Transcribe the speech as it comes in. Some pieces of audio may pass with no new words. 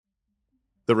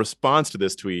the response to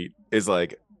this tweet is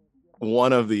like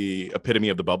one of the epitome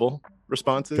of the bubble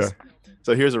responses. Okay.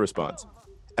 So here's a response.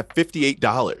 At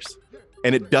 $58,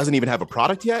 and it doesn't even have a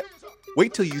product yet?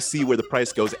 Wait till you see where the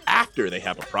price goes after they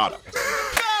have a product.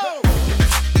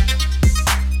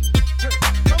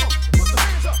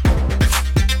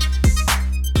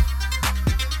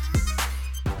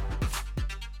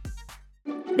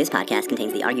 This podcast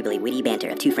contains the arguably witty banter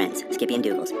of two friends, Skippy and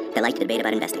Dougals, that like to debate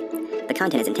about investing. The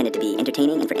content is intended to be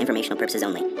entertaining and for informational purposes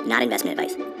only, not investment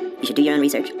advice. You should do your own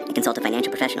research and consult a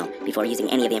financial professional before using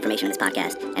any of the information in this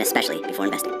podcast, and especially before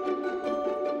investing.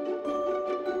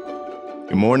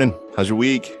 Good morning. How's your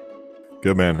week?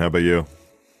 Good, man. How about you?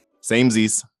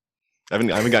 Samesies. I haven't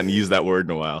gotten to use that word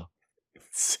in a while.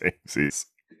 Samesies.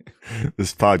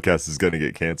 This podcast is going to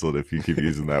get canceled if you keep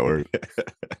using that word.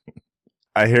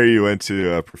 I hear you went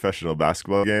to a professional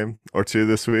basketball game or two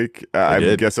this week.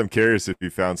 I guess I'm curious if you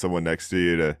found someone next to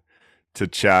you to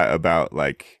chat about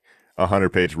like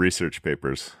 100-page research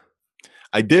papers.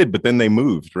 I did, but then they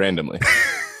moved randomly.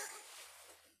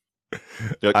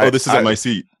 Like, oh, this isn't my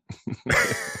seat.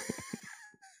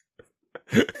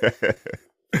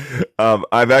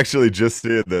 I've actually just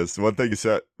seen this. One thing you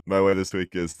sent my way this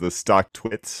week is the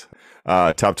StockTwits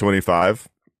top 25.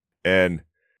 And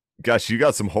gosh, you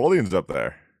got some holdings up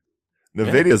there.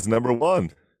 NVIDIA's number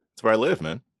one. That's where I live,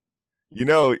 man. You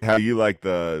know how you like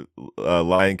the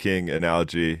Lion King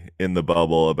analogy in the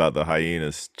bubble about the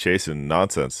hyenas chasing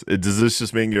nonsense. Does this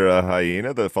just mean you're a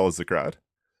hyena that follows the crowd?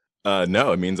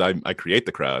 No, it means I create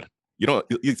the crowd.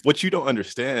 What you don't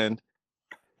understand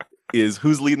is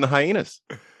who's leading the hyenas.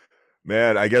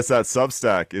 Man, I guess that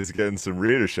Substack is getting some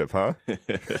readership, huh?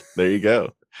 There you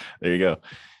go.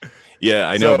 Yeah,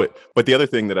 I know, but the other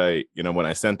thing that when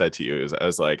I sent that to you is I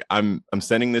was like, I'm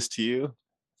sending this to you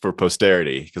for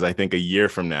posterity because I think a year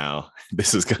from now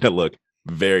this is going to look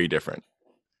very different.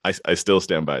 I still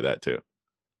stand by that too.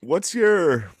 What's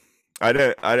your? I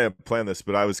didn't plan this,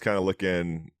 but I was kind of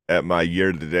looking at my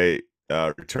year to date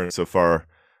return so far.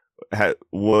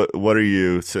 What are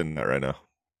you sitting at right now?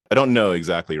 I don't know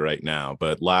exactly right now,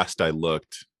 but last I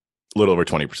looked, a little over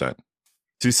 20%.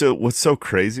 Dude, so what's so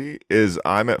crazy is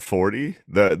I'm at 40.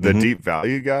 The deep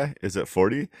value guy is at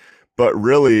 40, but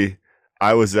really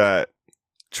I was at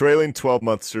trailing 12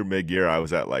 months through mid-year. I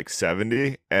was at like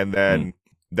 70, and then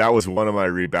that was one of my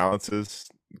rebalances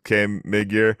came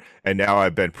mid-year, and now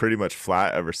I've been pretty much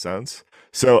flat ever since.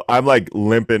 So I'm like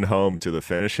limping home to the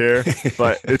finish here,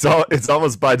 but it's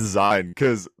almost by design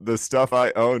because the stuff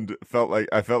I owned felt like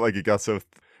it got so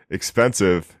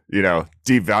expensive,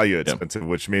 deep value expensive,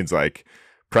 which means like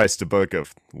price to book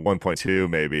of 1.2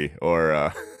 maybe,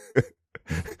 or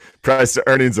price to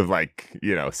earnings of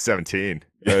 17.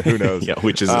 Who knows? Yeah,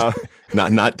 which is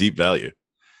not deep value.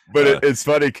 But it's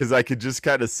funny because I could just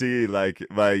kind of see like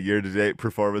my year-to-date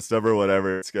performance number,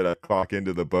 whatever it's gonna clock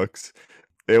into the books.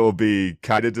 It will be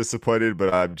kind of disappointed,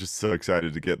 but I'm just so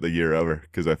excited to get the year over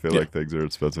because I feel like things are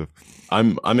expensive.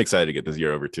 I'm excited to get this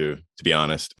year over too, to be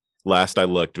honest. Last I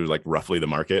looked, it was like roughly the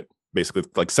market, basically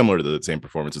like similar to the same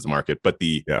performance as the market, but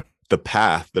the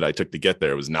path that I took to get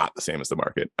there was not the same as the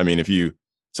market. I mean,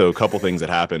 so a couple things that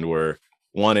happened were,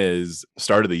 one is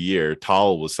start of the year,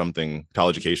 TAL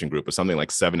Education Group was something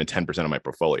like 7 to 10% of my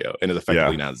portfolio and is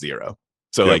effectively now zero.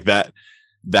 So like that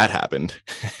happened.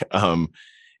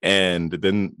 And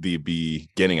then the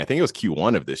beginning, I think it was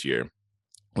Q1 of this year,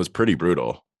 was pretty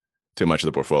brutal to much of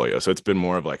the portfolio. So it's been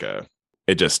more of like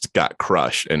it just got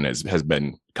crushed and has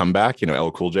been comeback,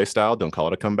 LL Cool J style. Don't call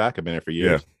it a comeback. I've been here for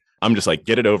years. Yeah. I'm just like,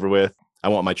 get it over with. I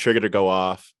want my trigger to go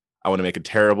off. I want to make a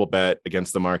terrible bet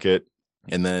against the market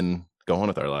and then go on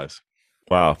with our lives.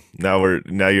 Wow. Now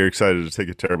you're excited to take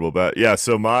a terrible bet. Yeah.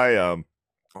 So my,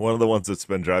 one of the ones that's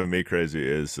been driving me crazy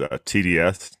is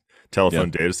TDS,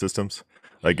 Telephone Data Systems.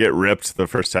 Like it ripped the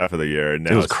first half of the year, and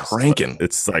now it's cranking.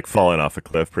 It's like falling off a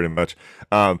cliff, pretty much.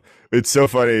 It's so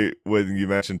funny when you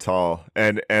mentioned TAL,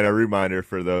 and a reminder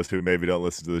for those who maybe don't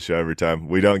listen to the show every time: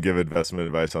 we don't give investment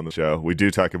advice on the show. We do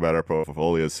talk about our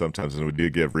portfolios sometimes, and we do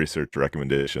give research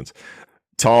recommendations.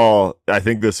 TAL, I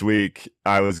think this week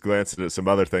I was glancing at some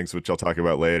other things, which I'll talk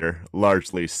about later.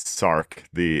 Largely SARK,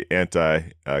 the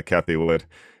anti-Cathie Wood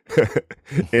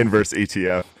inverse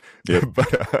ETF,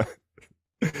 but.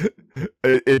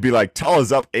 It'd be like TAL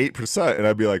is up 8%, and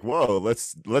I'd be like, "Whoa,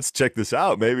 let's check this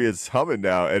out. Maybe it's humming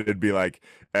now." And it'd be like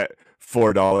at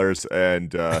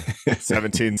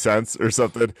 $4.17 or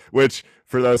something. Which,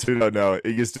 for those who don't know,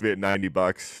 it used to be at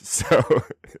 $90. So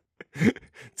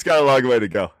it's got a long way to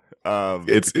go.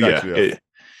 This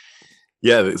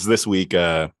week.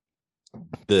 The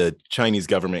Chinese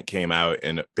government came out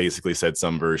and basically said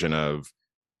some version of,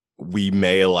 we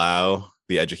may allow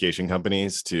the education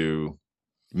companies to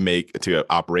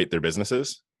operate their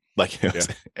businesses. Like,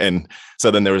 and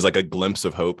so then there was like a glimpse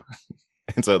of hope.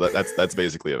 And so that's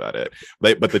basically about it.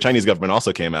 But the Chinese government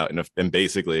also came out and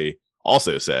basically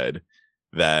also said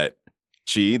that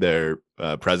Xi, their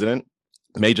president,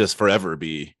 may just forever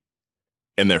be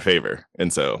in their favor.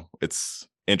 And so it's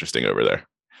interesting over there.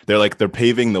 They're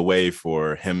paving the way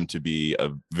for him to be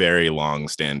a very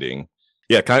long-standing,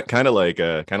 kind of like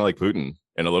Putin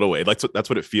in a little way. That's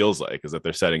what it feels like, is that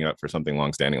they're setting up for something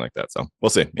long-standing like that. So we'll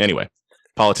see. Anyway,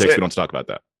 politics. We don't have to talk about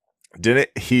that. Didn't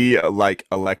he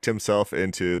elect himself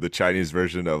into the Chinese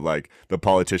version of like the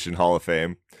Politician Hall of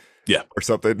Fame? Yeah, or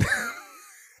something.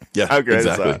 Yeah, how great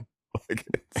exactly. is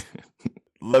that?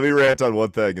 Let me rant on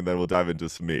one thing, and then we'll dive into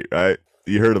some meat. Right?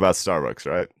 You heard about Starbucks,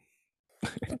 right?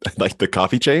 Like the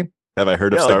coffee chain? Have I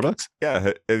heard of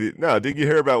Starbucks? No. Did you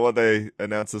hear about what they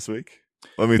announced this week?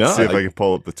 Let me see if I can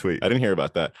pull up the tweet. I didn't hear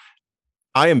about that.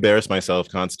 I embarrass myself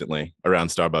constantly around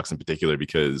Starbucks in particular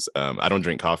because I don't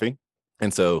drink coffee,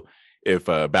 and so. If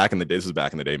back in the day, this was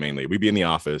back in the day mainly, we'd be in the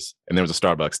office and there was a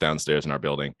Starbucks downstairs in our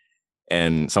building,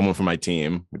 and someone from my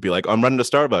team would be like, "I'm running to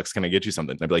Starbucks. Can I get you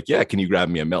something?" And I'd be like, "Yeah, can you grab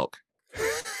me a milk?"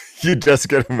 You just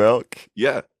get a milk?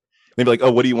 Yeah. And they'd be like,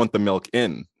 "Oh, what do you want the milk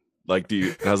in? Like, do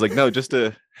you?" And I was like, "No, just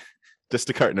a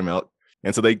carton of milk."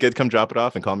 And so they could come drop it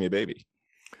off and call me a baby.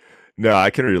 No, I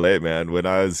can relate, man. When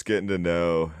I was getting to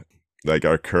know like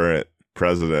our current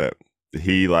president,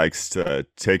 he likes to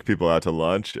take people out to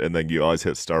lunch, and then you always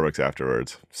hit Starbucks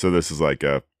afterwards. So this is like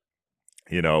a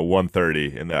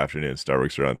 1:30 in the afternoon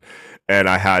Starbucks run, and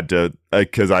I had to,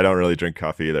 because I don't really drink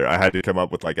coffee either, I had to come up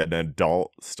with like an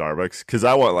adult Starbucks because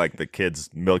I want like the kids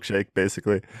milkshake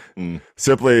basically,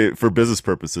 simply for business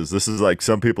purposes. This is like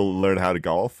some people learn how to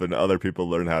golf and other people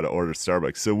learn how to order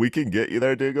Starbucks, so we can get you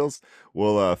there, Dougals.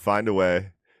 We'll find a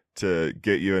way to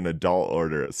get you an adult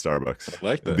order at Starbucks. I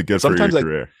like that. It'd be good for your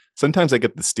career. Sometimes I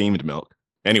get the steamed milk.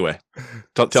 Anyway,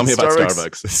 tell me about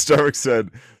Starbucks. Starbucks said,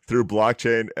 through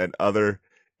blockchain and other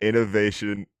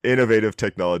innovative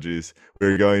technologies,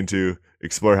 we're going to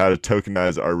explore how to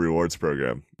tokenize our rewards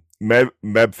program.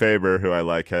 Meb Faber, who I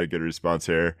like, had a good response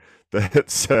here that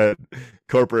said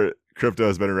corporate crypto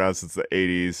has been around since the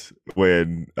 80s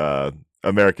when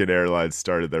American Airlines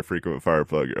started their frequent flyer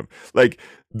program. Like,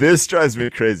 this drives me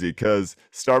crazy because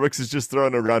Starbucks is just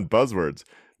throwing around buzzwords.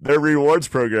 Their rewards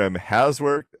program has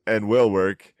worked and will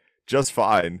work just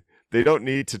fine. They don't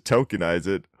need to tokenize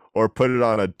it or put it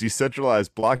on a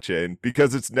decentralized blockchain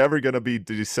because it's never going to be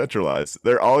decentralized.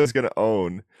 They're always going to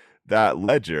own that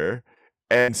ledger.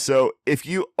 And so if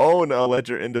you own a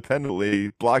ledger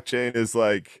independently, blockchain is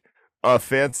like a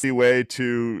fancy way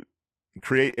to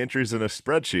create entries in a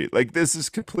spreadsheet. Like, this is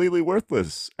completely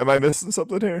worthless. Am I missing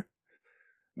something here?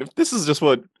 This is just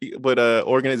what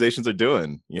organizations are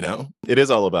doing. It is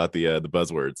all about the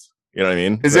buzzwords. You know what I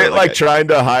mean? Is it like trying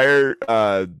to hire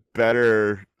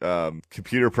better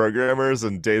computer programmers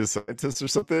and data scientists or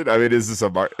something? I mean, is this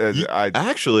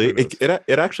it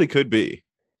actually could be.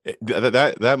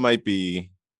 That might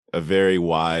be a very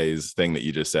wise thing that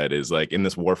you just said, is like, in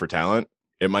this war for talent,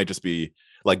 it might just be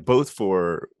like both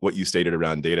for what you stated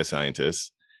around data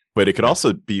scientists, but it could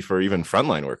also be for even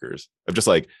frontline workers of just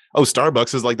like, oh,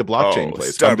 Starbucks is like the blockchain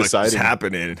place. Starbucks is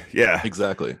happening. Yeah,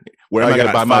 exactly. Where am I going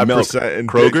to buy my milk?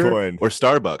 Kroger Bitcoin. Or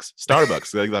Starbucks?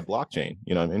 Starbucks, like that blockchain.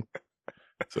 You know what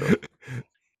I mean?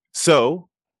 So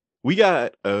we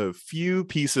got a few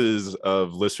pieces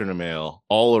of listener mail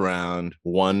all around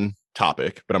one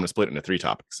topic, but I'm going to split it into 3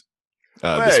 topics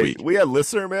this week. We had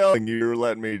listener mail, and you were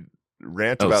letting me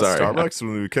rant about Starbucks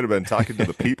when we could have been talking to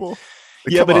the people.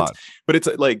 Like, yeah, but it's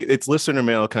like, it's listener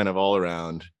mail kind of all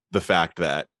around the fact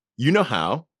that,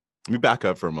 how, let me back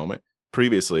up for a moment.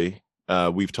 Previously,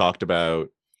 we've talked about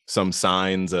some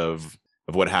signs of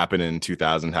what happened in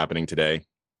 2000 happening today.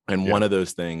 And one of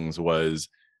those things was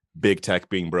big tech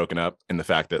being broken up, and the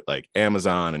fact that like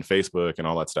Amazon and Facebook and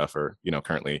all that stuff are,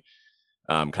 currently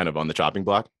kind of on the chopping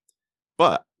block.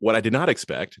 But what I did not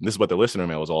expect, and this is what the listener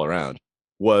mail was all around,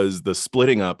 was the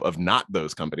splitting up of not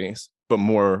those companies, but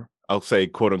more, I'll say,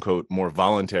 quote unquote, more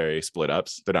voluntary split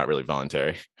ups. They're not really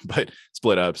voluntary, but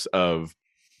split ups of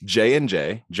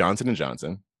J&J, Johnson &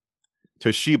 Johnson,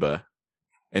 Toshiba,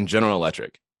 and General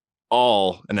Electric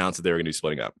all announced that they were going to be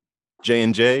splitting up.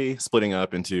 J&J splitting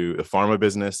up into a pharma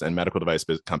business and medical device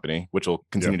company, which will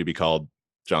continue to be called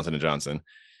Johnson & Johnson,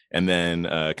 and then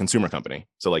a consumer company.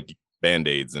 So like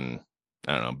Band-Aids and,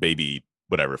 I don't know, baby,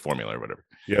 whatever, formula or whatever.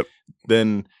 Yep.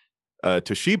 Then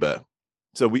Toshiba.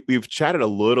 So we've chatted a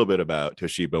little bit about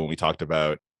Toshiba when we talked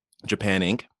about Japan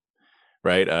Inc.,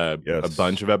 right? A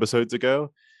bunch of episodes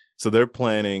ago. So they're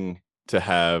planning to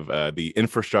have the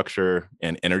infrastructure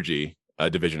and energy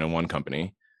division in one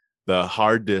company, the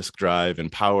hard disk drive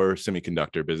and power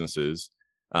semiconductor businesses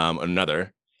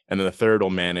another, and then the third will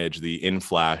manage the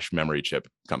in-flash memory chip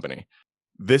company.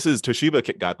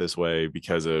 Toshiba got this way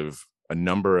because of a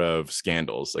number of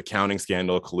scandals, accounting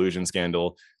scandal, collusion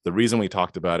scandal. The reason we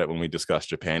talked about it when we discussed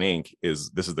Japan Inc. is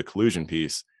this is the collusion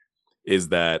piece, is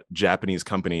that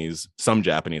some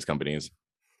Japanese companies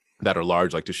that are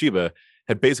large like Toshiba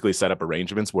had basically set up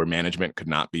arrangements where management could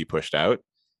not be pushed out.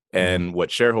 And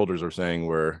what shareholders were saying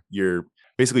were, you're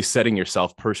basically setting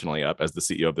yourself personally up as the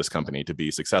CEO of this company to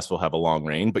be successful, have a long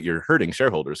reign, but you're hurting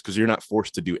shareholders because you're not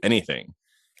forced to do anything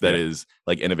that is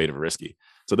like innovative or risky.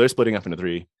 So they're splitting up into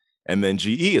three. And then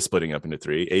GE is splitting up into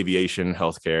three: aviation,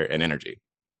 healthcare, and energy.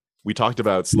 We talked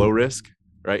about slow risk,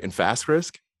 right? And fast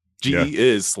risk. GE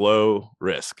is slow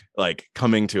risk, like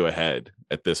coming to a head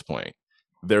at this point.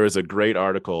 There is a great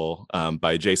article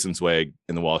by Jason Zweig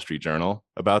in the Wall Street Journal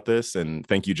about this. And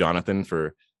thank you, Jonathan,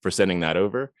 for sending that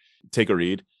over. Take a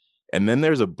read. And then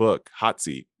there's a book, Hot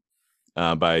Seat,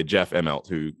 by Jeff Immelt,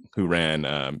 who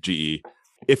ran GE.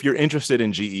 If you're interested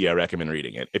in GE, I recommend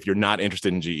reading it. If you're not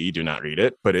interested in GE, do not read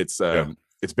it. But it's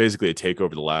basically a take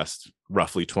over the last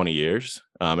roughly 20 years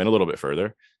and a little bit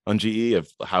further on GE of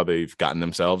how they've gotten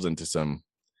themselves into some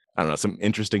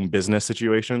interesting business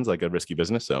situations, like a risky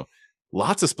business. So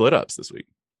lots of split ups this week.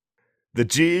 The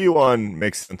GE one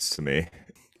makes sense to me.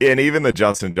 And even the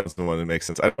Johnson & Johnson one makes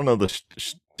sense. I don't know the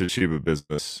Toshiba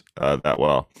business that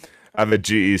well. I have a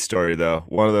GE story, though.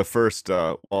 One of the first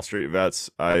Wall Street vets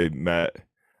I met,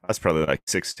 I was probably like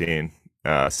 16,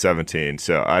 17,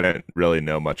 so I didn't really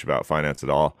know much about finance at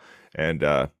all.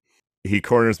 And he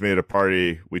corners me at a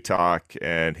party, we talk,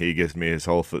 and he gives me his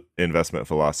whole investment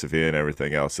philosophy and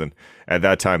everything else. And at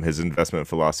that time, his investment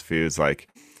philosophy was like,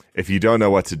 if you don't know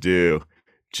what to do,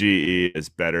 GE is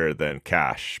better than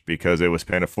cash, because it was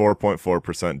paying a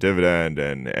 4.4% dividend,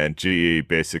 and GE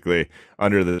basically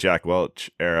under the Jack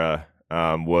Welch era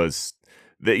was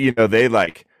that, they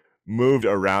like moved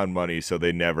around money, so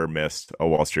they never missed a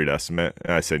Wall Street estimate.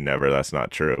 And I say never, that's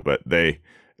not true, but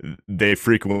they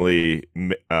frequently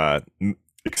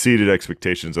exceeded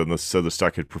expectations on this, so the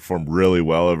stock had performed really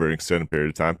well over an extended period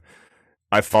of time.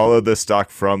 I followed this stock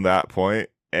from that point,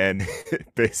 and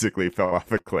it basically fell off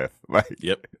a cliff. Like,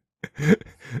 yep,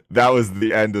 that was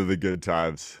the end of the good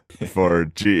times for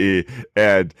GE.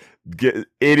 And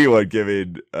anyone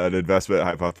giving an investment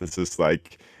hypothesis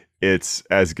like it's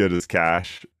as good as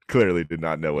cash clearly did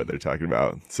not know what they're talking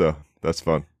about. So that's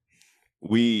fun.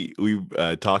 We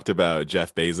talked about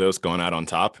Jeff Bezos going out on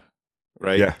top,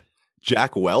 right? Yeah.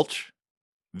 Jack Welch,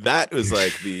 that was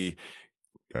like it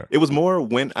was more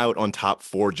went out on top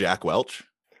for Jack Welch.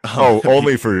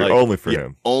 Only for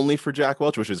him. Only for Jack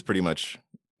Welch, which is pretty much,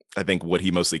 I think, what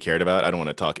he mostly cared about. I don't want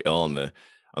to talk ill on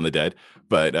the dead,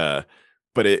 but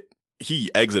he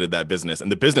exited that business,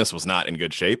 and the business was not in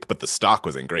good shape, but the stock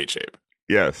was in great shape.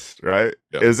 Yes, right.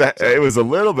 Yep. It was a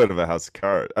little bit of a house of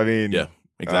cards. I mean, yeah,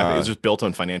 exactly. It was just built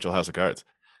on financial house of cards.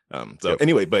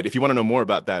 Anyway, but if you want to know more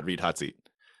about that, read Hot Seat.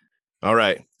 All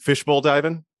right, fishbowl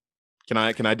diving. Can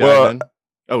I dive in?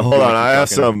 Oh, hold on. I have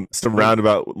some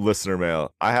roundabout listener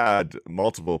mail. I had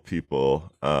multiple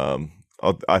people.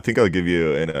 I think I'll give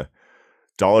you in a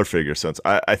dollar figure sense.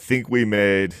 I think we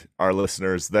made our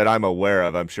listeners that I'm aware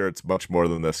of. I'm sure it's much more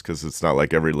than this because it's not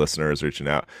like every listener is reaching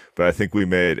out. But I think we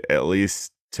made at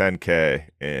least $10K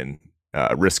in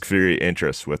risk-free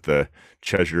interest with the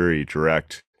Treasury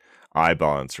Direct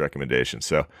I-bonds recommendation.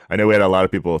 So I know we had a lot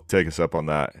of people take us up on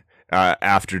that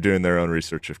after doing their own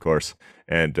research, of course.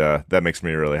 And that makes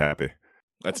me really happy.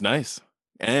 That's nice.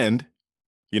 And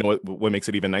you know what makes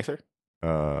it even nicer?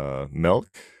 Milk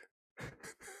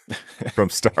from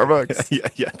Starbucks.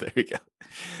 yeah, there you go.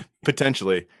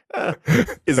 Potentially.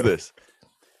 Is this.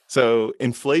 So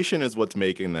inflation is what's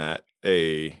making that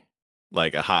a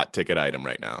hot ticket item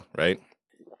right now, right?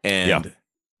 And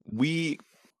we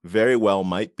very well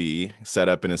might be set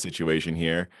up in a situation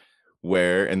here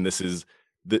where, and this is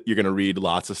you're going to read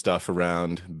lots of stuff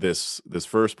around this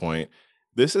first point.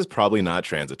 This is probably not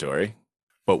transitory,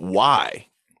 but why?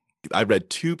 I read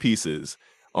two pieces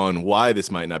on why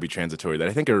this might not be transitory that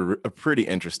I think are pretty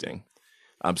interesting.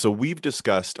 So we've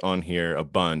discussed on here a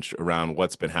bunch around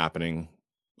what's been happening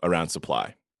around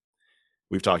supply.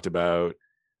 We've talked about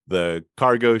the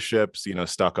cargo ships,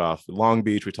 stuck off Long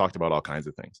Beach. We talked about all kinds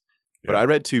of things. But I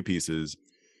read two pieces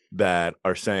that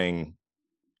are saying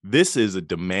this is a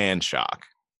demand shock,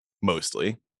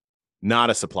 mostly, not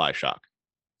a supply shock.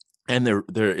 And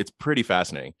it's pretty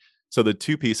fascinating. So the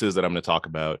two pieces that I'm going to talk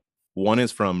about, one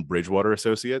is from Bridgewater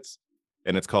Associates,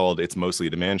 and it's called It's Mostly a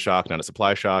Demand Shock, Not a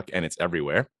Supply Shock, and it's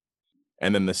everywhere.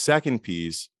 And then the second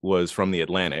piece was from The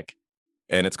Atlantic,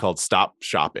 and it's called Stop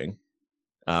Shopping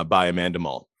by Amanda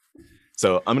Mull.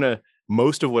 So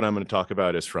most of what I'm going to talk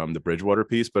about is from the Bridgewater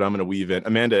piece, but I'm going to weave in,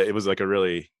 Amanda, it was like a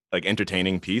really like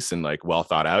entertaining piece and like well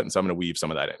thought out. And so I'm going to weave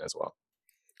some of that in as well.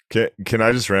 Can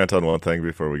I just rant on one thing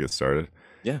before we get started?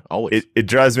 Yeah, always. It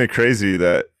drives me crazy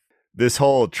that this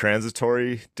whole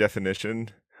transitory definition,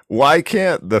 why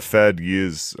can't the Fed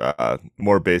use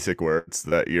more basic words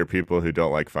that your people who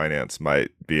don't like finance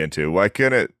might be into? Why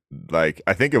can't it, like,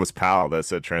 I think it was Powell that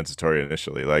said transitory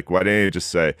initially. Like, why didn't you just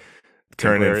say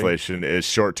current inflation is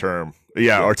short term?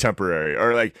 Yeah, or temporary.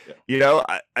 Or like,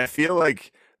 I feel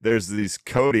like there's these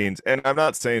codings, and I'm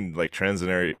not saying like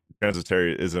transitory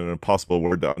is an impossible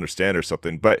word to understand or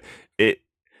something, but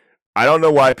I don't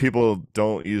know why people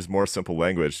don't use more simple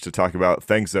language to talk about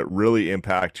things that really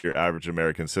impact your average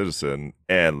American citizen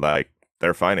and like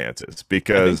their finances.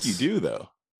 Because I think you do, though.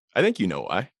 I think you know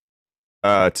why.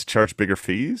 To charge bigger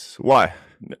fees? Why?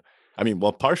 I mean,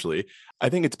 well, partially. I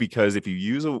think it's because if you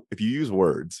use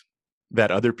words that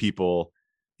other people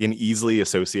can easily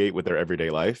associate with their everyday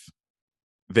life,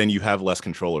 then you have less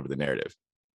control over the narrative.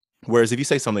 Whereas if you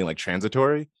say something like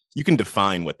transitory, you can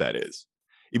define what that is.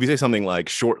 If you say something like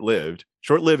short-lived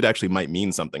actually might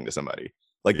mean something to somebody.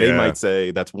 Like they might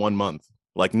say that's 1 month,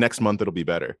 like next month it'll be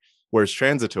better. Whereas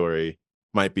transitory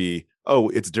might be, oh,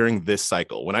 it's during this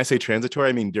cycle. When I say transitory,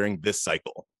 I mean during this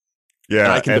cycle.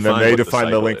 Yeah, and then they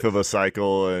define the length of the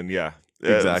cycle, and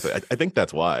exactly. I think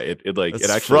that's why it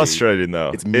actually frustrating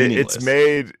though. It's meaningless. It's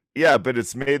made but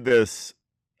it's made this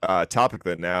topic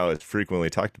that now is frequently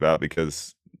talked about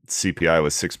because CPI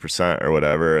was 6% or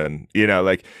whatever, and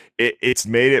like it's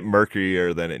made it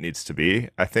murkier than it needs to be,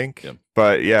 I think. Yeah.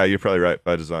 But yeah, you're probably right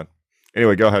by design.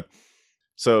 Anyway, go ahead.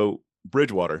 So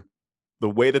Bridgewater, the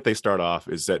way that they start off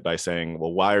is set by saying,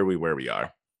 well, why are we where we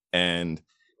are? And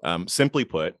simply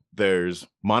put, there's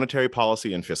monetary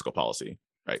policy and fiscal policy,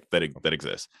 right? That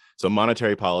exists. So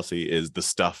monetary policy is the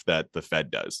stuff that the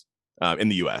Fed does. In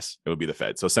the US, it would be the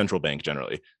Fed. So central bank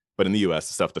generally. But in the US,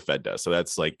 the stuff the Fed does. So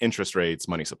that's like interest rates,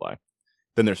 money supply.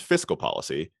 Then there's fiscal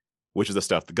policy, which is the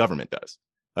stuff the government does.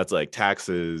 That's like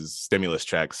taxes, stimulus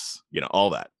checks,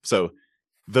 all that. So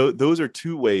those are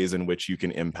two ways in which you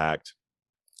can impact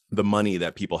the money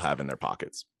that people have in their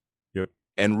pockets. Yep.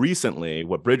 And recently,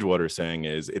 what Bridgewater is saying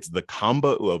is it's the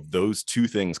combo of those two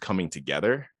things coming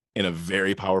together in a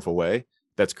very powerful way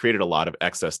that's created a lot of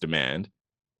excess demand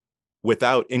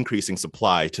without increasing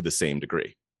supply to the same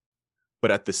degree. But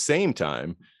at the same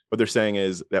time, what they're saying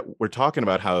is that we're talking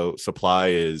about how supply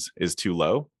is too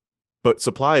low, but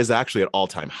supply is actually at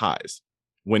all-time highs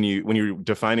when you're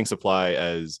defining supply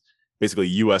as basically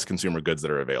US consumer goods that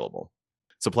are available.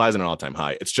 Supply is at an all-time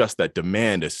high. It's just that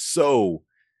demand is so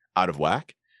out of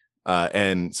whack.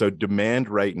 And so demand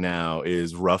right now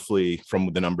is roughly,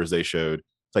 from the numbers they showed,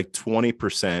 it's like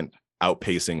 20%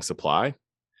 outpacing supply.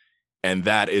 And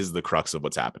that is the crux of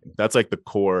what's happening. That's like the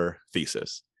core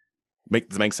thesis.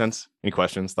 Does it make sense? Any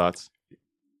questions, thoughts?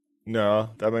 No,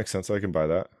 that makes sense. I can buy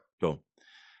that. Cool.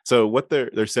 So what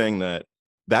they're saying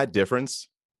that difference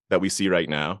that we see right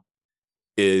now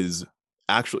is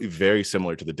actually very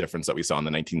similar to the difference that we saw in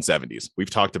the 1970s. We've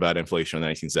talked about inflation in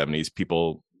the 1970s,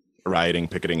 people rioting,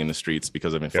 picketing in the streets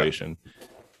because of inflation. Yeah.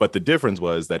 But the difference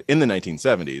was that in the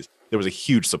 1970s, there was a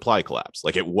huge supply collapse.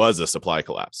 Like it was a supply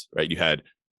collapse, right? You had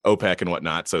OPEC and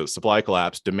whatnot. So supply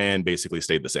collapse, demand basically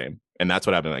stayed the same. And that's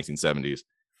what happened in the 1970s.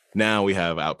 Now we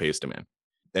have outpaced demand.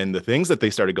 And the things that they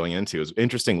started going into is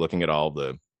interesting looking at all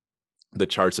the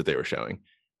charts that they were showing.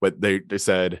 But they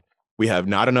said, we have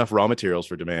not enough raw materials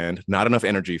for demand, not enough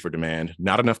energy for demand,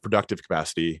 not enough productive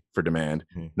capacity for demand,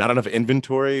 not enough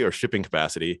inventory or shipping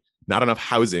capacity, not enough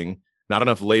housing, not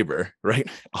enough labor, right?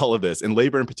 All of this. And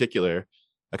labor in particular,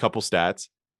 a couple stats,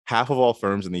 half of all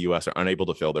firms in the US are unable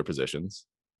to fill their positions.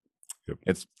 Yep.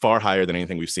 It's far higher than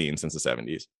anything we've seen since the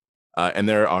 70s. And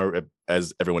there are,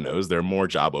 as everyone knows, there are more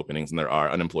job openings than there are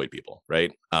unemployed people,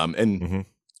 right?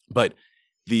 But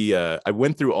I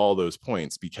went through all those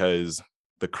points because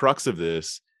the crux of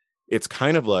this, it's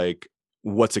kind of like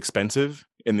what's expensive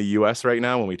in the US right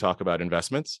now when we talk about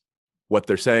investments. What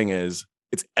they're saying is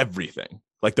it's everything.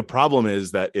 Like the problem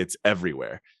is that it's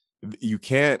everywhere. You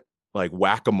can't like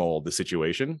whack-a-mole the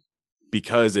situation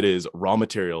because it is raw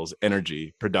materials,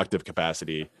 energy, productive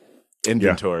capacity,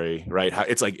 inventory, right?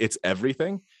 It's like it's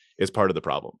everything is part of the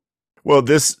problem. Well,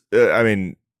 this,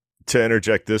 to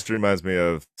interject, this reminds me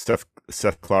of Seth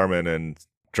Klarman and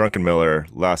Druckenmiller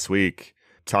last week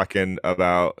talking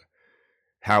about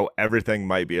how everything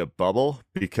might be a bubble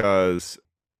because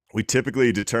we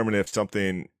typically determine if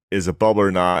something is a bubble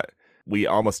or not, we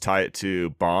almost tie it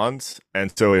to bonds.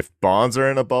 And so if bonds are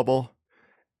in a bubble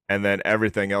and then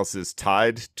everything else is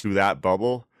tied to that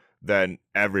bubble, then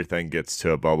everything gets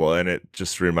to a bubble. And it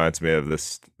just reminds me of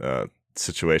this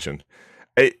situation.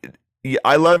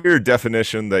 I love your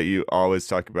definition that you always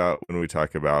talk about when we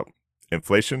talk about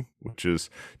inflation, which is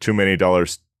too many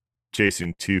dollars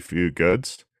chasing too few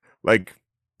goods. Like,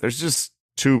 there's just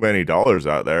too many dollars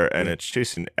out there and it's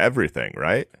chasing everything,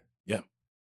 right? Yeah,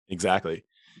 exactly.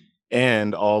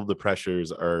 And all the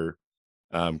pressures are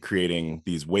creating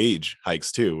these wage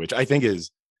hikes too, which I think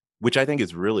is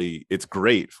really, it's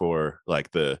great for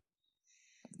like the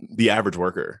average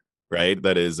worker, right?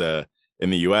 That is in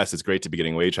the US, it's great to be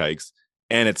getting wage hikes,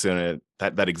 and it's that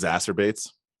exacerbates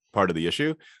part of the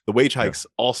issue. The wage hikes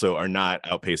also are not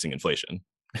outpacing inflation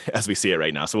as we see it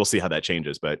right now. So we'll see how that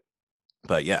changes. But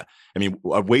yeah, I mean,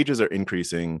 our wages are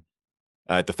increasing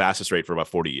at the fastest rate for about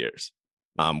 40 years,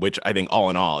 which I think all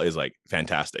in all is like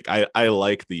fantastic. I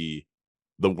like the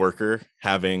worker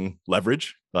having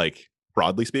leverage, like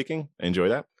broadly speaking. I enjoy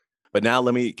that. But now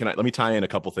let me tie in a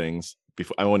couple things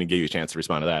before I want to give you a chance to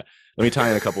respond to that. Let me tie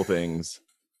in a couple things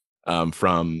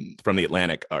from the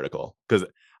Atlantic article, because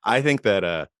I think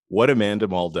that what Amanda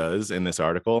Mull does in this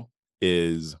article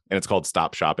is, and it's called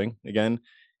Stop Shopping again,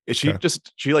 is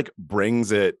she like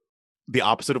brings it the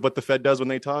opposite of what the Fed does when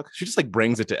they talk. She just like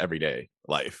brings it to everyday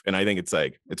life, and I think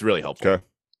it's really helpful. Okay.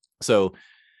 So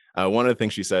one of the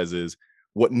things she says is,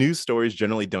 what news stories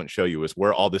generally don't show you is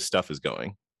where all this stuff is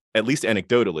going. At least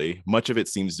anecdotally, much of it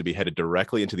seems to be headed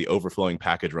directly into the overflowing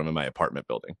package room in my apartment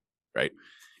building, right?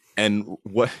 And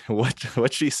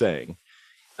what she's saying,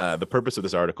 the purpose of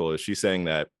this article is she's saying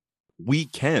that we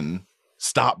can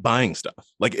stop buying stuff.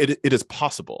 Like it is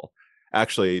possible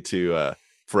actually to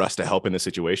for us to help in this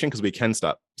situation, because we can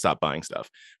stop buying stuff.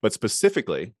 But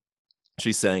specifically,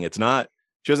 she's saying it's not.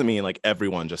 She doesn't mean like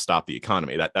everyone just stop the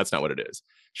economy. That's not what it is.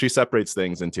 She separates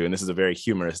things into, and this is a very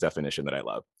humorous definition that I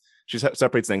love. She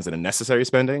separates things into necessary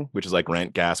spending, which is like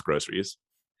rent, gas, groceries,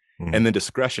 and then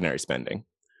discretionary spending,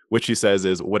 which she says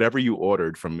is whatever you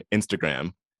ordered from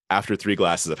Instagram after 3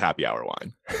 glasses of happy hour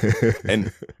wine.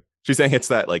 And she's saying it's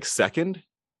that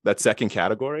second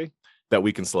category that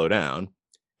we can slow down.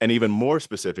 And even more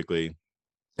specifically,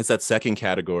 it's that second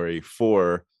category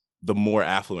for the more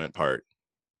affluent part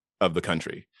of the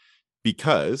country.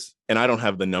 Because, and I don't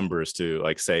have the numbers to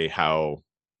say how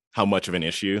much of an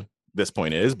issue this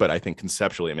point is, but I think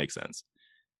conceptually it makes sense.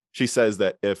 She says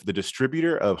that if the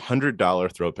distributor of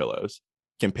 $100 throw pillows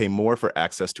can pay more for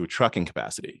access to a trucking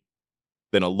capacity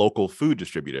than a local food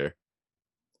distributor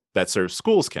that serves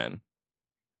schools can,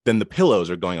 then the pillows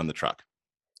are going on the truck.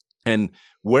 And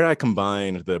where I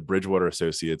combine the Bridgewater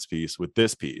Associates piece with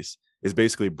this piece is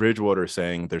basically Bridgewater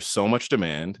saying there's so much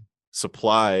demand,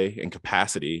 supply and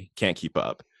capacity can't keep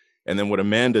up. And then what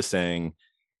Amanda's saying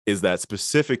is that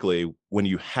specifically when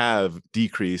you have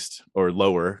decreased or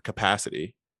lower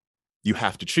capacity, you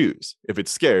have to choose. If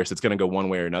it's scarce, it's going to go one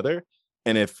way or another.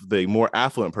 And if the more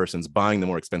affluent person's buying the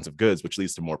more expensive goods, which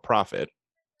leads to more profit,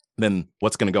 then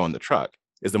what's going to go on the truck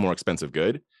is the more expensive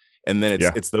good. And then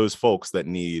it's those folks that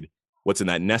need what's in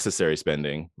that necessary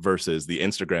spending versus the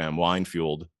Instagram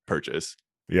wine-fueled purchase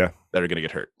that are going to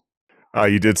get hurt.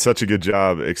 You did such a good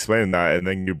job explaining that, and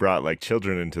then you brought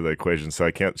children into the equation, so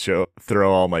I can't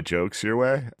throw all my jokes your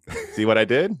way. See what I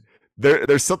did?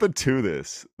 There's something to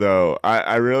this, though.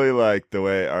 I really like the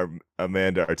way our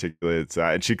Amanda articulates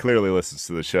that, and she clearly listens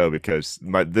to the show because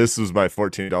this was my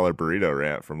 $14 burrito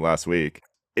rant from last week.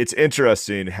 It's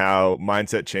interesting how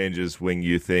mindset changes when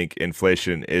you think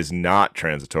inflation is not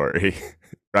transitory,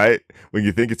 right? When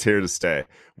you think it's here to stay,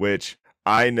 which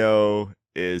I know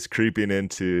is creeping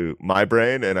into my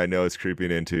brain, and I know it's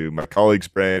creeping into my colleagues'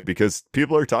 brain because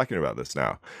people are talking about this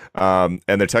now, and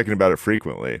they're talking about it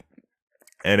frequently.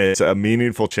 And it's a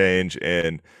meaningful change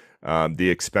in the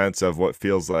expense of what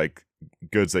feels like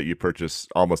goods that you purchase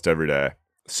almost every day.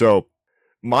 So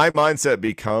my mindset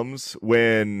becomes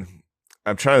when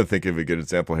I'm trying to think of a good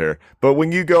example here, but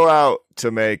when you go out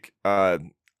to make a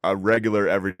regular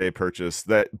everyday purchase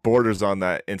that borders on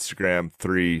that Instagram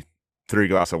three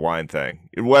glass of wine thing,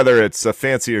 whether it's a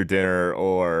fancier dinner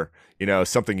or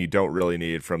something you don't really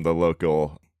need from the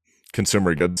local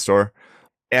consumer goods store,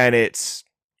 and it's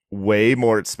way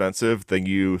more expensive than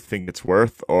you think it's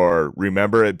worth or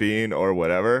remember it being or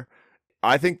whatever,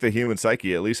 I think the human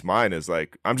psyche, at least mine, is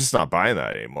I'm just not buying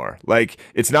that anymore.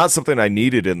 It's not something I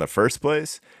needed in the first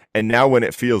place, and now when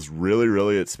it feels really,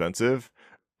 really expensive,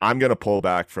 I'm going to pull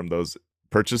back from those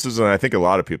purchases, and I think a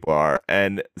lot of people are.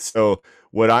 And so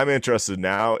what I'm interested in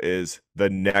now is the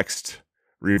next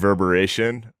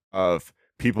reverberation of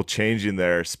people changing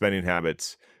their spending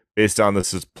habits based on the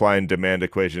supply and demand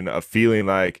equation of feeling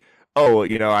like, oh,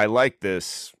 I like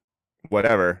this,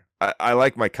 whatever. I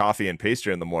like my coffee and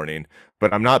pastry in the morning,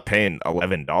 but I'm not paying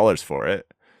 $11 for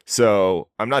it. So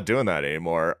I'm not doing that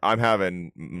anymore. I'm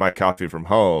having my coffee from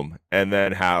home, and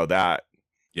then how that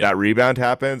rebound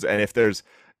happens. And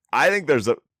I think there's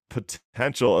a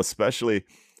potential, especially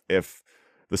if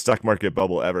the stock market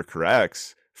bubble ever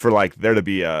corrects, for like there to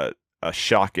be a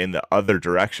shock in the other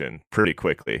direction pretty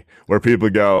quickly, where people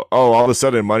go, oh, all of a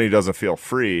sudden money doesn't feel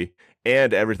free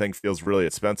and everything feels really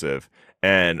expensive,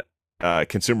 and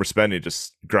consumer spending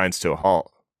just grinds to a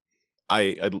halt.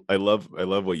 I love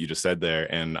what you just said there,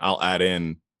 and I'll add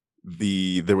in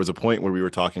there was a point where we were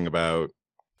talking about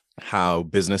how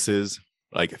businesses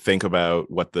like think about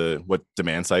what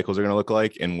demand cycles are going to look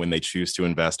like, and when they choose to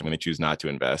invest and when they choose not to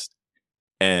invest.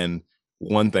 And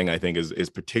one thing I think is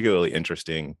particularly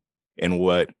interesting in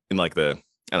the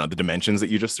dimensions that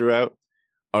you just threw out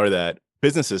are that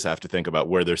businesses have to think about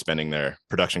where they're spending their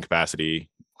production capacity,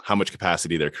 how much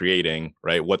capacity they're creating,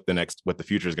 right? What the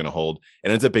future is going to hold. And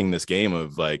it ends up being this game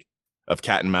of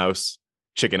cat and mouse,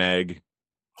 chicken, egg,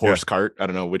 horse, cart. I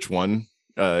don't know which one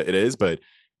it is, but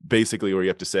basically where you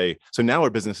have to say, so now our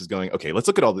business is going, okay, let's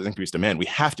look at all this increased demand. We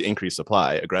have to increase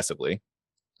supply aggressively.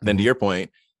 Then to your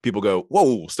point, people go,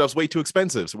 whoa, stuff's way too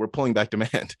expensive, so we're pulling back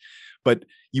demand. But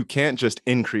you can't just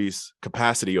increase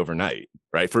capacity overnight,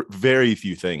 right? For very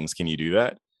few things can you do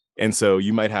that. And so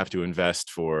you might have to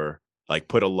invest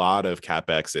put a lot of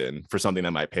CapEx in for something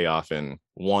that might pay off in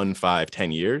 1, 5,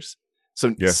 10 years. So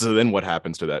then what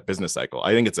happens to that business cycle?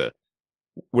 I think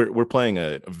we're playing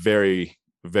a very,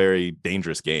 very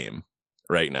dangerous game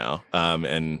right now.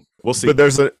 And we'll see. But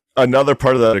there's another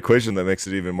part of that equation that makes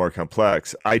it even more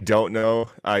complex. I don't know.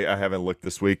 I haven't looked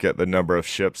this week at the number of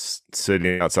ships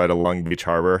sitting outside of Long Beach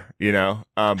Harbor,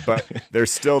 but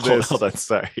there's still this. Hold on,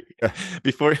 sorry.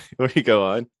 Before you go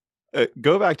on,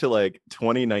 go back to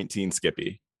 2019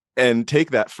 Skippy and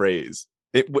take that phrase.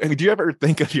 Do you ever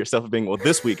think of yourself being, well,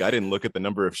 this week I didn't look at the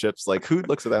number of ships? Like, who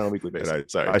looks at that on a weekly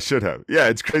basis? Sorry, I should have. Yeah,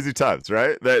 it's crazy times,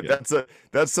 right? That's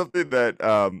something that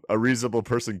a reasonable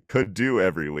person could do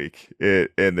every week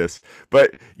in this.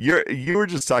 But you were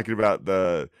just talking about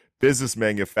the business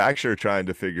manufacturer trying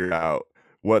to figure out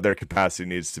what their capacity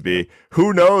needs to be.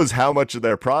 Who knows how much of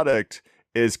their product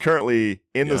is currently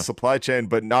in the supply chain,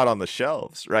 but not on the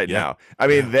shelves right now. I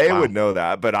mean, they would know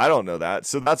that, but I don't know that.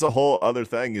 So that's a whole other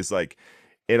thing, is like,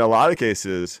 in a lot of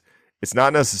cases, it's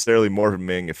not necessarily more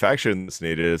manufacturing that's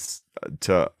needed. It's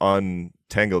to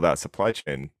untangle that supply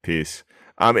chain piece.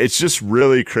 It's just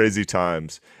really crazy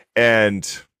times.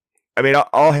 And I mean,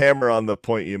 I'll hammer on the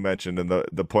point you mentioned, and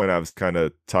the point I was kind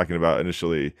of talking about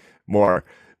initially more.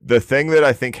 The thing that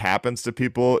I think happens to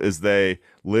people is they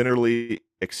literally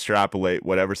extrapolate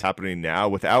whatever's happening now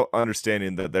without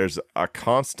understanding that there's a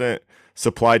constant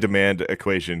supply demand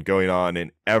equation going on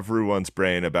in everyone's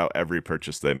brain about every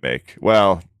purchase they make.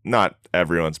 Well, not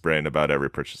everyone's brain about every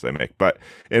purchase they make, but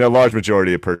in a large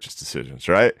majority of purchase decisions,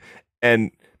 right?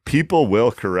 And people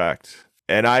will correct.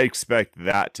 And I expect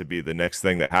that to be the next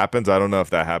thing that happens. I don't know if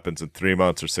that happens in 3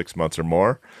 months or 6 months or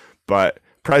more, but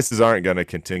prices aren't going to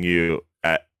continue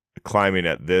at climbing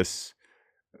at this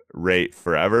rate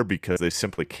forever, because they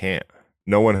simply can't.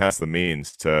 No one has the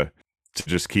means to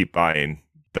just keep buying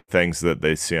the things that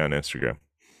they see on Instagram.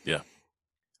 Yeah.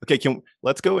 Okay,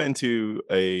 let's go into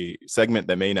a segment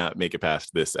that may not make it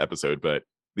past this episode, but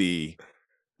the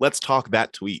Let's Talk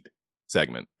That Tweet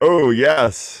segment. Oh,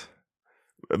 yes.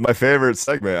 My favorite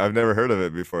segment. I've never heard of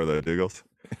it before, though, Dougals.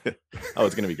 Oh,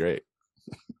 it's going to be great.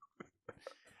 Do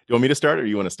you want me to start, or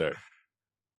you want to start?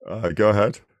 Go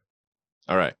ahead.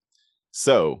 All right.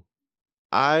 So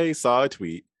I saw a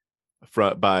tweet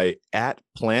by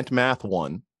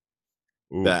 @PlantMath1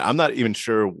 that I'm not even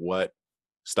sure what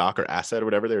stock or asset or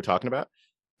whatever they were talking about,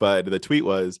 but the tweet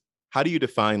was, how do you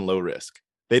define low risk?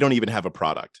 They don't even have a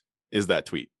product, is that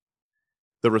tweet.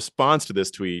 The response to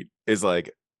this tweet is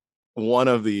like one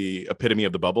of the epitome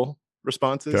of the bubble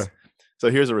responses. Okay. So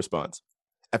here's a response.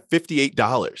 At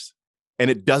 $58 and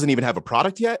it doesn't even have a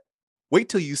product yet? Wait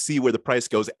till you see where the price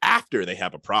goes after they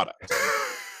have a product.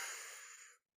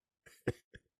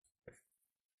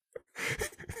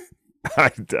 I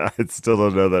still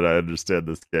don't know that I understand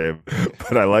this game,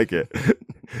 but I like it.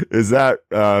 Is that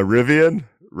Rivian?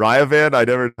 Ryavan? I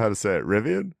never know how to say it.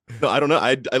 Rivian? No, I don't know.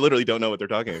 I literally don't know what they're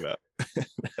talking about. I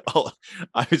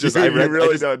don't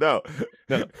know.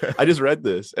 No, I just read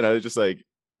this and I was just like,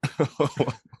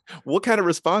 what kind of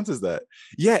response is that?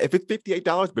 Yeah, if it's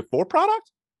 $58 before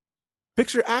product,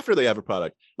 picture after they have a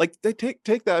product. Like, they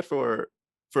take that for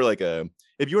like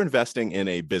if you're investing in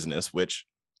a business, which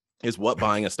is what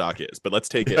buying a stock is. But let's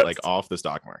take it Yes. like off the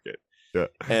stock market. Yeah.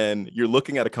 And you're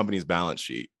looking at a company's balance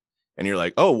sheet and you're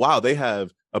like, oh, wow, they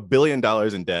have $1 billion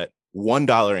in debt,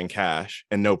 $1 in cash,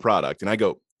 and no product. And I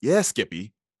go, yeah,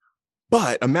 Skippy.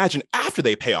 But imagine after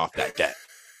they pay off that debt.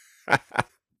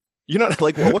 You know,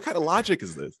 like, well, what kind of logic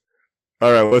is this?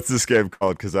 All right, what's this game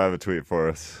called? Because I have a tweet for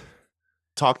us.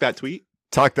 Talk that tweet.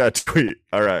 Talk that tweet.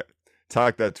 All right,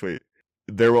 talk that tweet.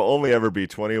 There will only ever be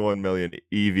 21 million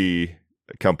EV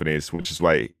companies, which is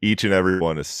why each and every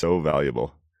one is so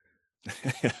valuable.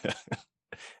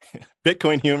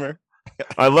 Bitcoin humor.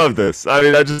 I love this. I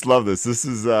mean, I just love this. This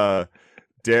is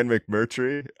Dan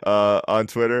McMurtry on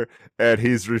Twitter, and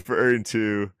he's referring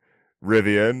to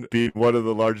Rivian being one of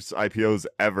the largest IPOs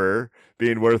ever,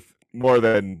 being worth more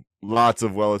than lots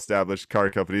of well-established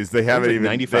car companies. They haven't like even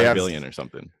 95 billion or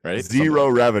something, right? Zero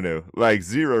revenue, like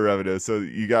zero revenue. So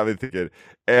you got me thinking.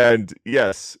 And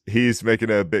yes, he's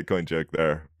making a Bitcoin joke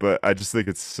there, but I just think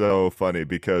it's so funny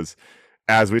because,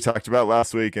 as we talked about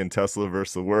last week in Tesla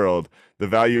versus the world, the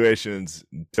valuations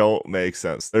don't make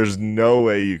sense. There's no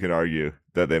way you can argue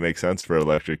that they make sense for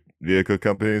electric vehicle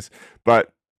companies,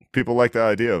 but people like the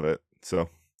idea of it. So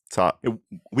it's hot.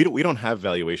 We don't have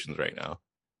valuations right now.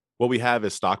 What we have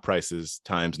is stock prices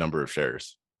times number of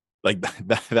shares. Like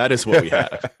that is what we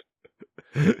have.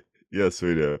 Yes,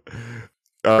 we do.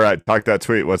 All right, talk that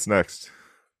tweet. What's next?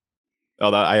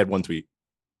 Oh, I had one tweet.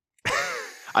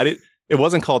 It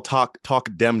wasn't called talk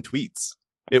dem tweets.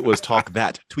 It was talk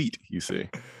that tweet. You see,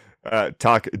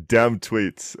 talk dem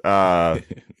tweets.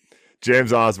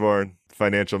 James Osborne,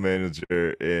 financial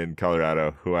manager in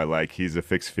Colorado, who I like. He's a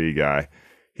fixed fee guy.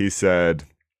 He said,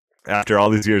 after all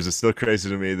these years, it's still crazy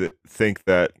to me that think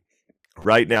that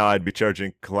right now I'd be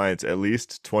charging clients at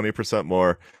least 20%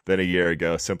 more than a year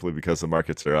ago simply because the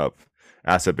markets are up.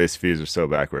 Asset-based fees are so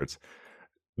backwards.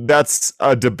 That's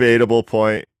a debatable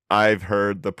point. I've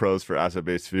heard the pros for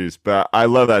asset-based fees, but I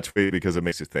love that tweet because it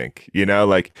makes you think. You know,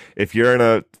 like if you're in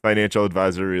a financial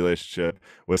advisor relationship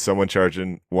with someone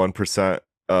charging 1%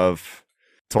 of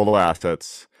total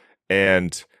assets,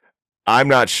 and I'm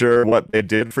not sure what they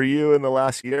did for you in the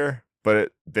last year,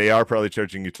 but they are probably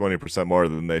charging you 20% more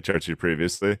than they charged you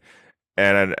previously.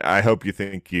 And I hope you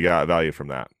think you got value from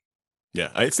that.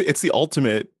 Yeah, it's the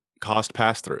ultimate cost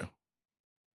pass-through.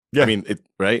 Yeah. I mean,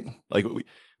 right? Like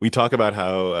we talk about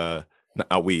how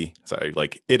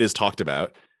it is talked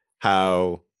about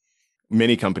how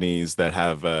many companies that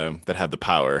have the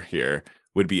power here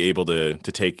would be able to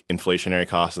take inflationary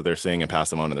costs that they're seeing and pass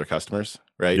them on to their customers,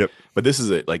 right? Yep. But this is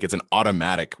it's an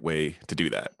automatic way to do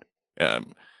that.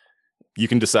 You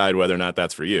can decide whether or not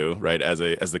that's for you, right? As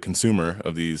the consumer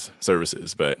of these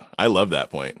services. But I love that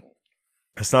point.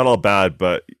 It's not all bad,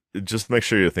 but just make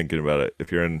sure you're thinking about it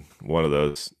if you're in one of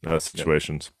those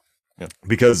situations. Yeah.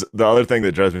 Because the other thing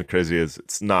that drives me crazy is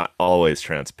it's not always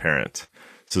transparent.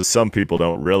 So some people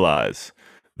don't realize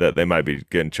that they might be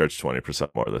getting charged 20%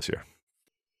 more this year.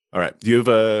 All right. Do you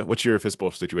have what's your fiscal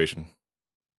situation?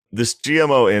 This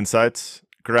GMO Insights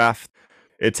graph,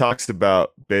 it talks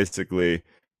about basically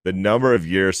the number of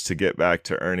years to get back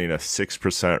to earning a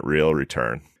 6% real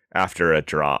return after a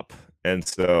drop. And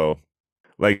so,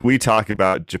 like, we talk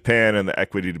about Japan and the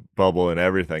equity bubble and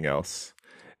everything else.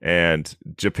 And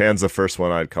Japan's the first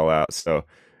one I'd call out. So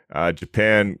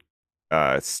Japan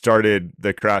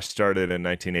the crash started in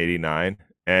 1989,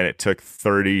 and it took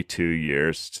 32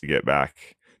 years to get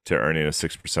back to earning a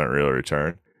 6% real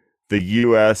return. The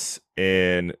US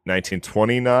in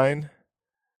 1929,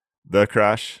 the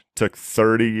crash took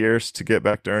 30 years to get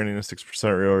back to earning a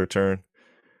 6% real return.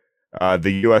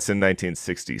 The US in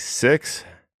 1966,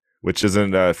 which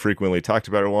isn't a frequently talked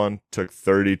about one, took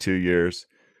 32 years.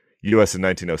 US in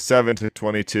 1907 took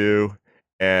 22.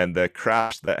 And the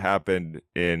crash that happened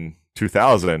in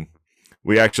 2000,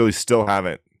 we actually still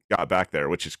haven't got back there,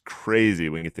 which is crazy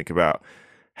when you think about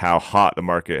how hot the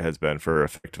market has been for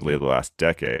effectively the last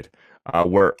decade.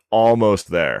 We're almost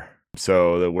there.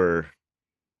 So that we're,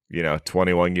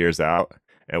 21 years out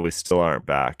and we still aren't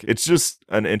back. It's just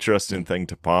an interesting thing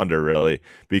to ponder, really,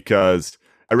 because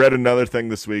I read another thing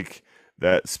this week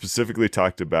that specifically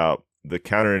talked about the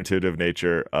counterintuitive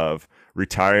nature of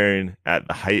retiring at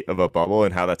the height of a bubble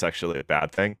and how that's actually a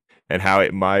bad thing, and how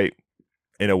it might,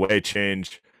 in a way,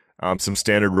 change some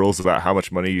standard rules about how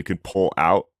much money you can pull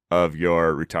out of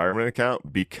your retirement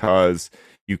account, because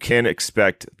you can't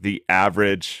expect the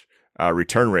average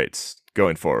return rates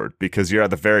going forward because you're at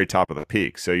the very top of the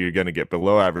peak. So you're going to get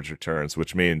below average returns,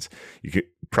 which means you could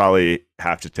probably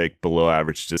have to take below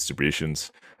average distributions.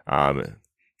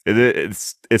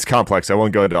 It's complex. I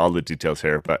won't go into all the details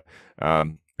here, but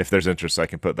if there's interest, I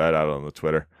can put that out on the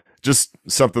Twitter. Just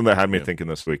something that had me thinking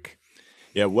this week.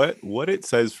 Yeah, what it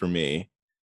says for me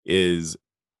is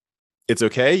it's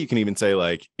okay. You can even say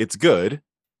like it's good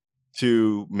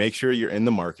to make sure you're in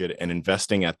the market, and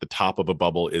investing at the top of a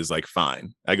bubble is like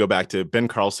fine. I go back to Ben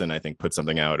Carlson, I think put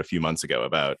something out a few months ago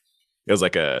about it was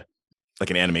like an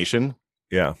animation.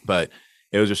 Yeah. But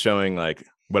it was just showing like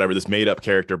whatever this made up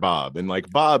character Bob, and like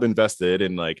Bob invested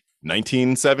in like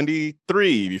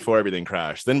 1973 before everything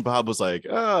crashed. Then Bob was like,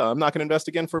 oh, I'm not going to invest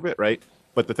again for a bit, right?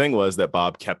 But the thing was that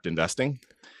Bob kept investing.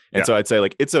 And so I'd say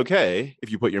like it's okay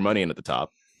if you put your money in at the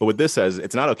top. But what this says,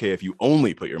 it's not okay if you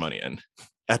only put your money in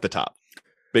at the top,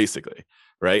 basically.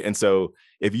 Right. And so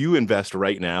if you invest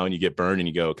right now and you get burned and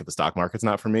you go, okay, the stock market's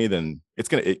not for me, then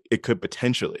it could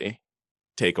potentially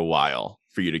take a while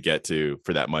for you to get to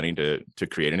for that money to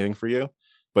create anything for you.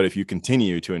 But if you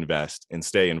continue to invest and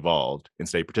stay involved and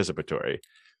stay participatory,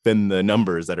 then the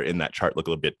numbers that are in that chart look a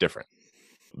little bit different.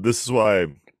 This is why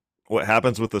what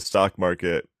happens with the stock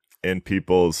market in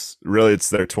people's, really it's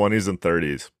their 20s and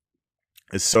 30s,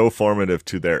 is so formative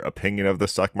to their opinion of the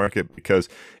stock market. Because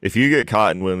if you get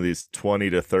caught in one of these 20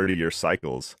 to 30 year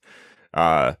cycles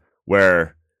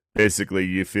where basically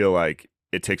you feel like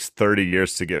it takes 30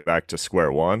 years to get back to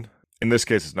square one. In this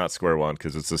case, it's not square one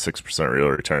because it's a 6% real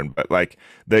return, but like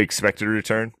the expected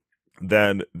return,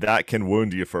 then that can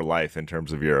wound you for life in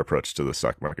terms of your approach to the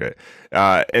stock market.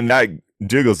 And that,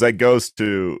 Douglas, that goes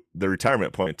to the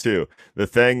retirement point too. The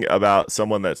thing about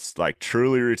someone that's like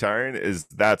truly retiring is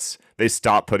they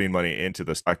stop putting money into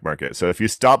the stock market. So if you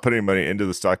stop putting money into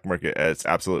the stock market at its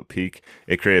absolute peak,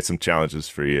 it creates some challenges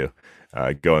for you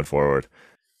going forward.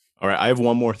 All right, I have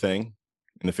one more thing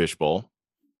in the fishbowl,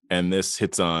 and this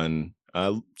hits on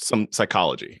some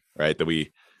psychology, right? That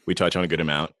we touch on a good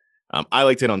amount. I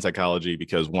like to hit on psychology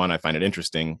because one, I find it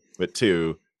interesting, but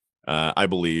two, I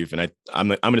believe, and I'm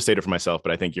going to state it for myself,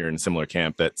 but I think you're in a similar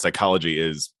camp, that psychology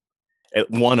is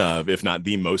one of, if not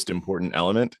the most important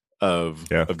element of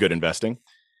good investing.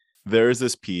 There's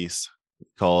this piece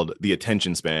called The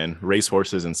Attention Span: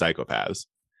 Racehorses and Psychopaths,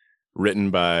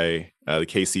 written by the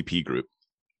KCP Group.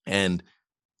 And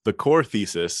the core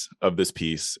thesis of this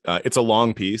piece, it's a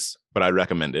long piece, but I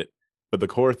recommend it. But the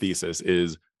core thesis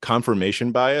is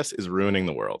confirmation bias is ruining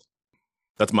the world.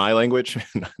 That's my language,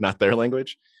 not their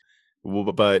language.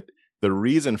 But the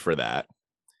reason for that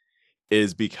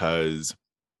is because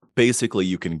basically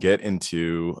you can get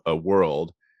into a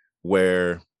world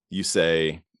where you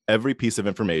say every piece of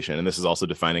information, and this is also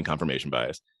defining confirmation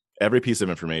bias, every piece of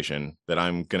information that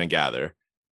I'm going to gather,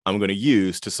 I'm going to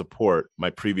use to support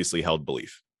my previously held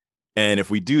belief. And if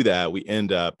we do that, we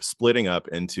end up splitting up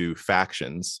into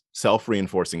factions,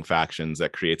 self-reinforcing factions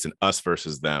that creates an us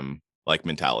versus them like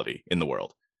mentality in the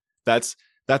world. That's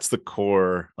the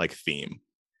core like theme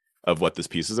of what this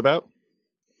piece is about.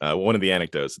 One of the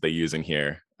anecdotes that they use in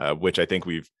here, which I think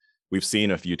we've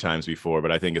seen a few times before,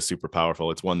 but I think is super powerful.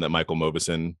 It's one that Michael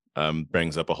Mauboussin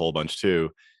brings up a whole bunch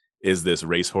too, is this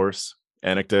racehorse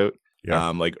anecdote,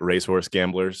 like racehorse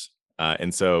gamblers.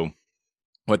 And so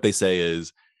what they say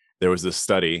is there was this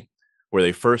study where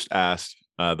they first asked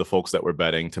the folks that were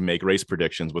betting to make race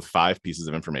predictions with 5 pieces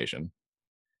of information.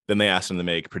 Then they asked them to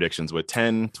make predictions with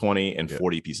 10, 20, and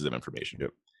 40 pieces of information.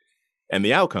 And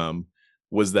the outcome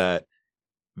was that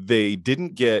their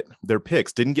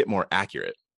picks didn't get more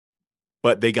accurate,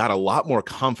 but they got a lot more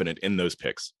confident in those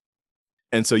picks.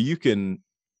 And so you can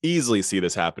easily see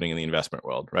this happening in the investment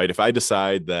world, right? If I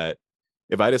decide that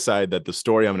the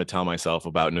story I'm going to tell myself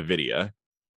about NVIDIA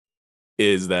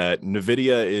is that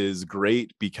NVIDIA is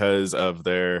great because of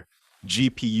their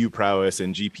GPU prowess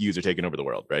and GPUs are taking over the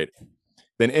world, right?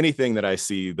 Then anything that I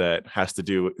see that has to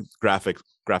do with graphic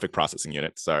processing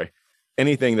units,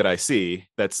 anything that I see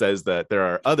that says that there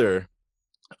are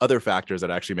other factors that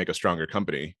actually make a stronger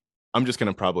company, I'm just going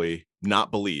to probably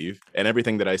not believe. And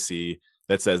everything that I see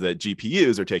that says that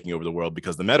GPUs are taking over the world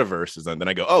because the metaverse is, then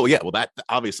I go, oh yeah, well that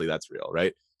obviously that's real,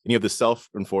 right? And you have the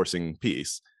self-reinforcing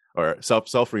piece, or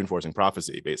self-reinforcing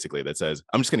prophecy, basically, that says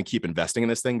I'm just going to keep investing in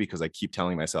this thing because I keep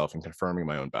telling myself and confirming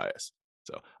my own bias.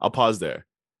 So I'll pause there.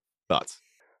 Thoughts?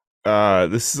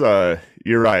 This is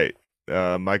you're right.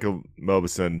 Michael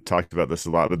Mauboussin talked about this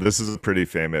a lot, but this is a pretty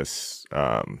famous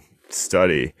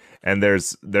study, and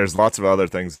there's lots of other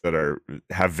things that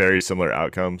have very similar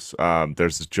outcomes.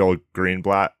 There's this Joel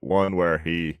Greenblatt one where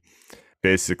he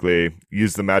basically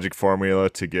used the magic formula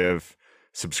to give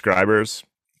subscribers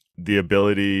the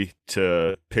ability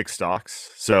to pick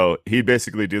stocks. So he'd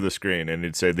basically do the screen and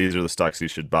he'd say, these are the stocks you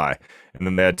should buy. And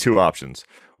then they had 2 options.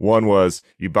 One was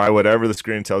you buy whatever the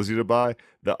screen tells you to buy.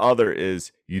 The other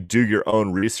is you do your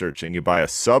own research and you buy a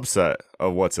subset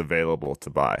of what's available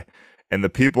to buy. And the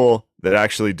people that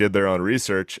actually did their own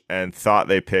research and thought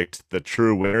they picked the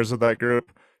true winners of that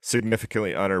group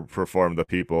significantly underperformed the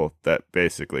people that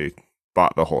basically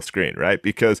bought the whole screen, right?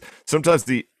 Because sometimes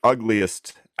the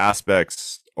ugliest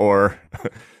aspects or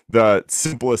the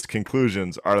simplest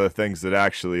conclusions are the things that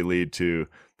actually lead to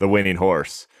the winning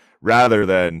horse, rather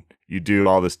than you do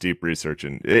all this deep research.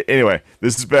 And anyway,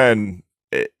 this has been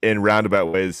in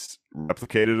roundabout ways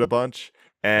replicated a bunch,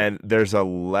 and there's a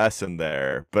lesson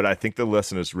there, but I think the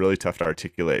lesson is really tough to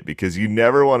articulate, because you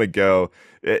never want to go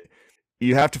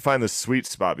you have to find the sweet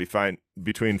spot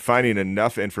between finding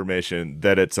enough information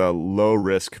that it's a low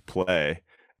risk play,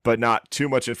 but not too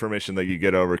much information that you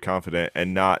get overconfident,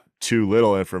 and not too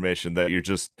little information that you're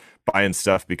just buying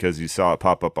stuff because you saw it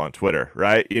pop up on Twitter,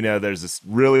 right? There's this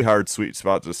really hard sweet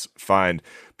spot to find.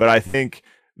 But I think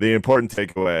the important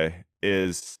takeaway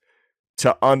is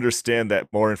to understand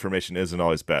that more information isn't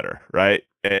always better, right?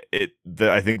 I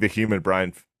think the human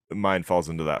mind falls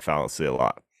into that fallacy a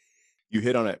lot. You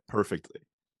hit on it perfectly.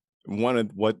 One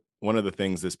of the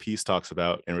things this piece talks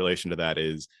about in relation to that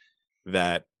is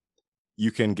that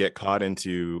you can get caught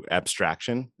into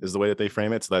abstraction, is the way that they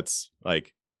frame it. So that's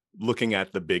like looking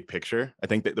at the big picture. I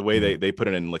think that the way they put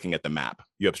it in looking at the map,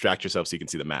 you abstract yourself so you can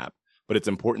see the map, but it's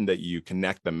important that you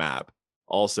connect the map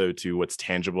also to what's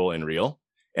tangible and real.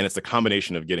 And it's the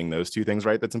combination of getting those two things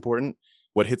right that's important.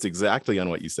 What hits exactly on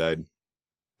what you said,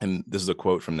 and this is a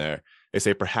quote from there, they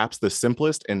say, perhaps the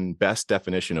simplest and best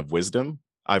definition of wisdom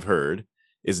I've heard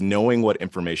is knowing what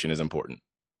information is important.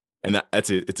 And that's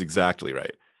it. It's exactly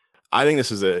right. I think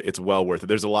it's well worth it.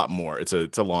 There's a lot more. It's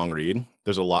a long read.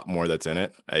 There's a lot more that's in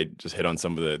it. I just hit on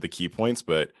some of the key points,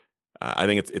 but I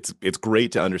think it's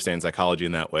great to understand psychology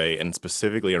in that way, and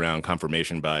specifically around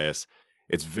confirmation bias.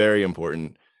 It's very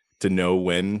important to know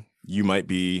when you might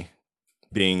be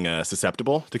being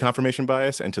susceptible to confirmation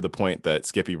bias, and to the point that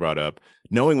Skippy brought up,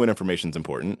 knowing when information is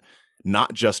important,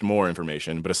 not just more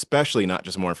information, but especially not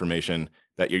just more information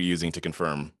that you're using to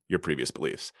confirm your previous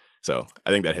beliefs. So I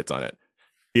think that hits on it.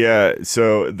 Yeah.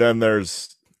 So then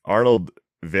there's Arnold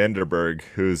Vanderberg,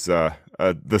 who's the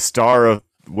star of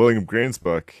William Green's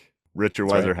book, Richer,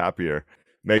 Wiser, Happier,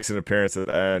 makes an appearance at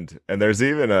the end. And there's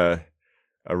even a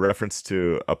reference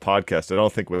to a podcast, I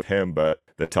don't think with him, but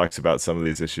that talks about some of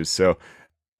these issues. So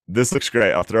this looks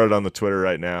great. I'll throw it on the Twitter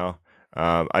right now.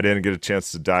 I didn't get a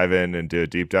chance to dive in and do a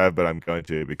deep dive, but I'm going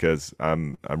to, because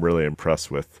I'm really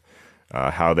impressed with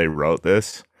how they wrote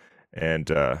this. And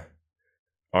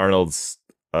Arnold's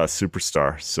a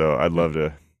superstar, so I'd love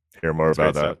to hear more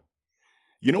about that.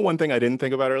 One thing I didn't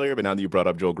think about earlier, but now that you brought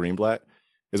up Joel Greenblatt,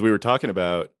 is we were talking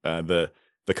about the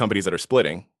companies that are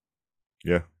splitting.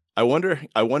 Yeah. I wonder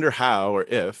how or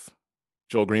if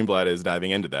Joel Greenblatt is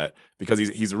diving into that, because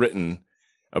he's written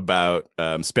about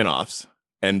spinoffs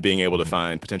and being able to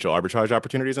find potential arbitrage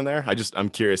opportunities in there. I'm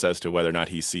curious as to whether or not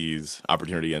he sees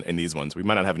opportunity in these ones. We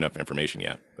might not have enough information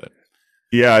yet, but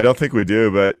yeah, I don't think we do,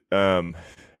 but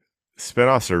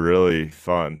spinoffs are really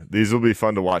fun. These will be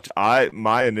fun to watch.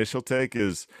 My initial take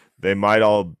is they might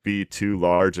all be too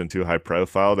large and too high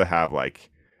profile to have like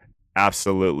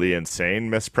absolutely insane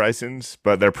mispricings,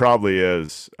 but there probably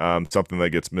is something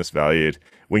that gets misvalued.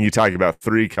 When you talk about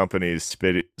 3 companies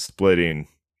splitting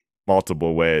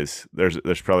multiple ways,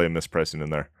 there's probably a mispricing in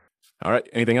there. All right.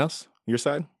 Anything else on your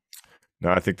side?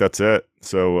 No, I think that's it.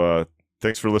 So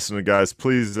thanks for listening, guys.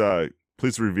 Please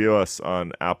review us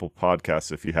on Apple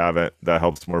Podcasts if you haven't. That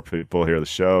helps more people hear the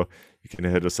show. You can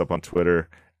hit us up on Twitter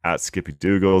at Skippy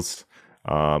Dougals,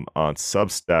 on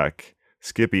Substack,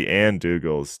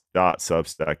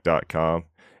 skippyandougals.substack.com,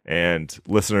 and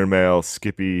listener mail,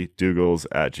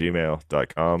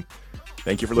 skippydougals@gmail.com.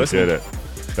 Thank you for listening. Appreciate it.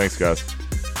 Thanks, guys.